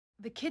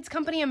The kids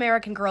company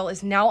American Girl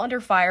is now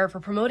under fire for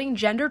promoting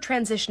gender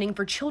transitioning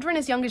for children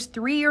as young as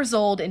 3 years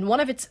old in one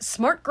of its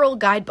Smart Girl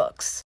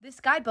guidebooks. This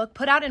guidebook,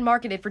 put out and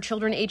marketed for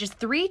children ages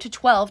 3 to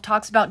 12,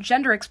 talks about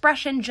gender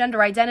expression,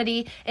 gender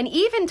identity, and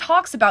even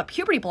talks about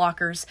puberty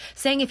blockers,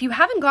 saying if you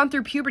haven't gone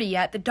through puberty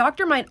yet, the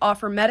doctor might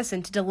offer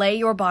medicine to delay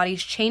your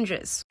body's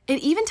changes.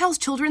 It even tells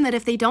children that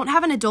if they don't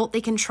have an adult they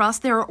can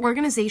trust, there are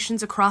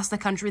organizations across the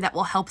country that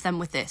will help them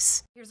with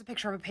this. Here's a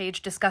picture of a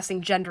page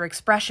discussing gender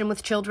expression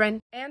with children,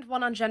 and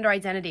one on gender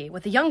identity,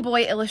 with a young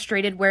boy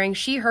illustrated wearing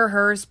she, her,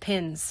 hers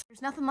pins.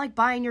 There's nothing like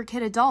buying your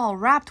kid a doll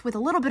wrapped with a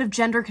little bit of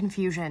gender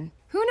confusion.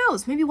 Who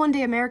knows, maybe one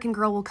day American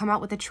Girl will come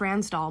out with a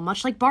trans doll,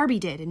 much like Barbie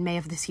did in May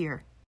of this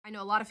year. I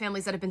know a lot of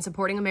families that have been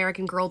supporting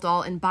American Girl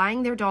doll and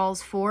buying their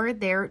dolls for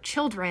their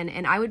children,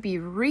 and I would be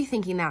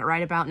rethinking that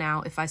right about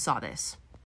now if I saw this.